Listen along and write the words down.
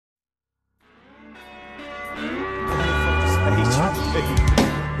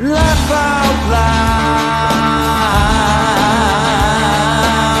Laugh out loud,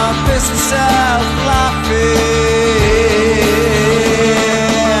 piss yourself laughing.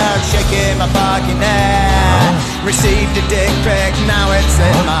 Shaking my fucking head. Received a dick pic, now it's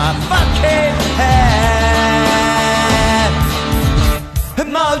in my fucking head.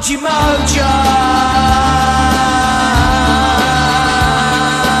 Emoji mojo.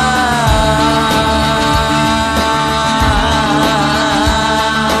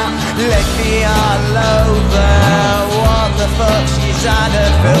 And a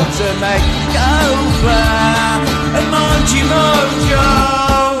filter make over. Emoji mojo.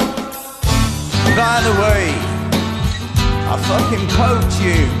 By the way, I fucking poked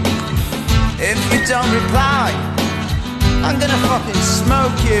you. If you don't reply, I'm gonna fucking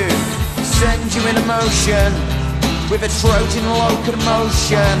smoke you. Send you in emotion with a Trojan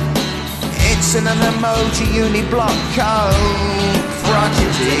locomotion. It's an emoji uni-block code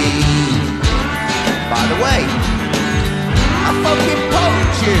tragedy. By the way, I fucking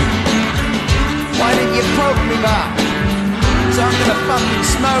poked you. Why didn't you poke me back? So I'm gonna fucking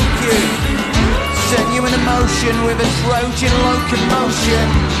smoke you. Send you an emotion with a Trojan locomotion.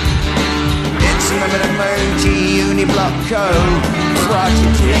 It's another emoji uni-block code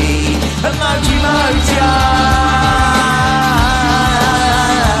tragedy. Emoji mojo.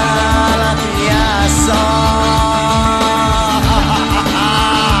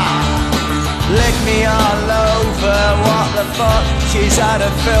 Lick me all over. What the fuck? She's had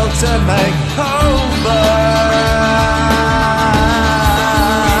a filter makeover.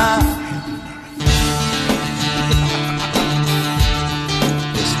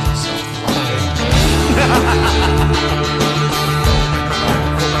 This is so funny.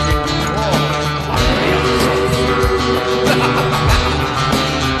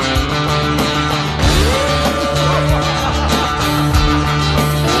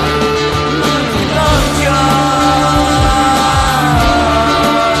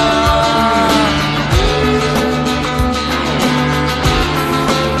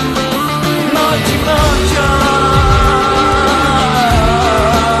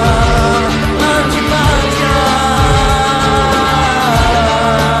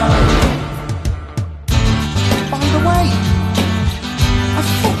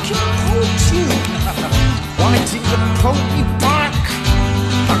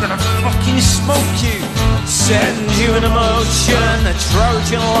 Send you an emotion, a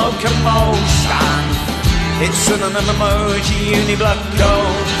Trojan locomotion. It's an emoji uni-block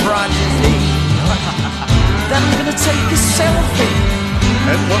code tragedy. Then I'm gonna take a selfie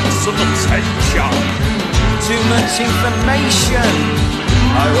and want some attention. Too much information,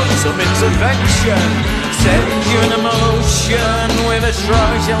 I want some intervention. Send you an emotion with a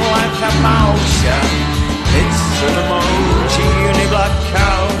Trojan locomotion. It's an emoji uni-block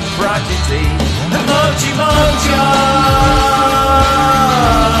code tragedy. Emoji mojo.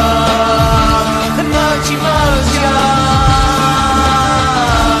 Emoji mojo.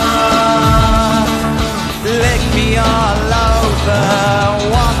 Lick me all over.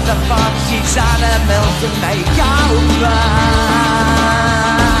 What the fuck? She's had a milk and makeover.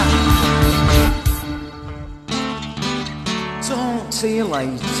 Talk to you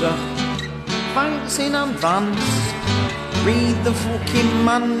later. Thanks in advance. Read the fucking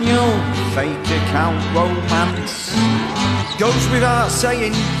manual. Fake account romance. Goes without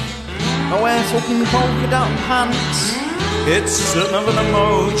saying, I wear fucking polka dot pants. It's another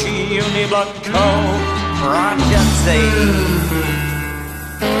emoji uni-block code tragedy.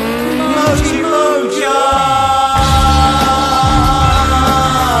 Emoji mojo.